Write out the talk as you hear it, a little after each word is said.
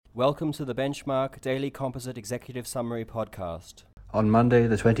Welcome to the Benchmark Daily Composite Executive Summary Podcast. On Monday,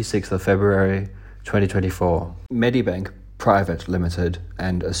 the 26th of February 2024, Medibank Private Limited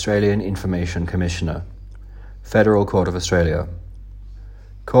and Australian Information Commissioner, Federal Court of Australia.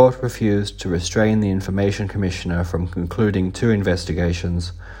 Court refused to restrain the Information Commissioner from concluding two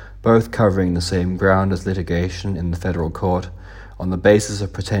investigations, both covering the same ground as litigation in the Federal Court, on the basis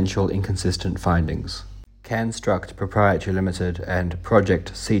of potential inconsistent findings. Construct Proprietary Limited and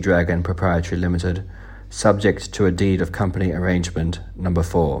Project Sea Dragon Proprietary Limited, subject to a Deed of Company Arrangement No.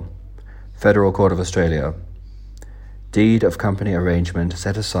 4, Federal Court of Australia. Deed of Company Arrangement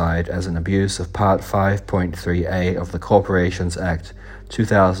set aside as an abuse of Part 5.3a of the Corporations Act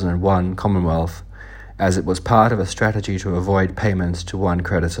 2001 Commonwealth, as it was part of a strategy to avoid payments to one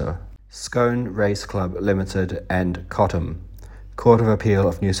creditor. Scone Race Club Limited and Cottam, Court of Appeal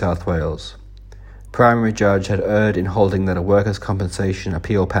of New South Wales. Primary judge had erred in holding that a workers' compensation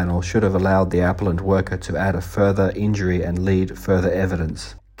appeal panel should have allowed the appellant worker to add a further injury and lead further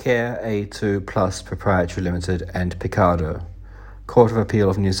evidence. Care A2 Plus Proprietary Limited and Picardo, Court of Appeal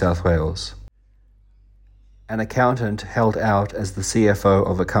of New South Wales. An accountant held out as the CFO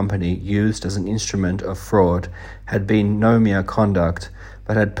of a company used as an instrument of fraud had been no mere conduct,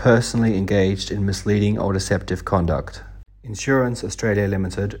 but had personally engaged in misleading or deceptive conduct. Insurance Australia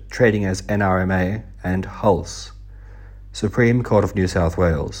Limited, trading as NRMA, and Hulse, Supreme Court of New South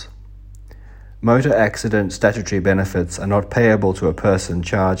Wales. Motor accident statutory benefits are not payable to a person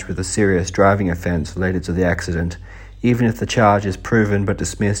charged with a serious driving offence related to the accident, even if the charge is proven but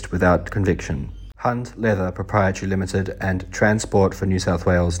dismissed without conviction. Hunt Leather Proprietary Limited and Transport for New South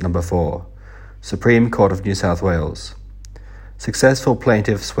Wales No. 4, Supreme Court of New South Wales. Successful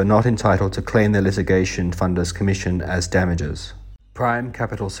plaintiffs were not entitled to claim their litigation funders' commission as damages. Prime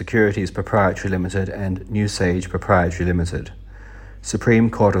Capital Securities Proprietary Limited and New Sage Proprietary Limited, Supreme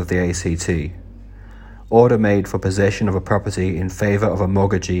Court of the ACT. Order made for possession of a property in favour of a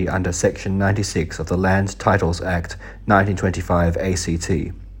mortgagee under Section 96 of the Land Titles Act 1925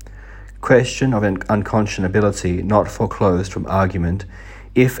 ACT. Question of unconscionability not foreclosed from argument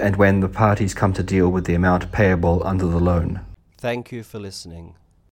if and when the parties come to deal with the amount payable under the loan. Thank you for listening.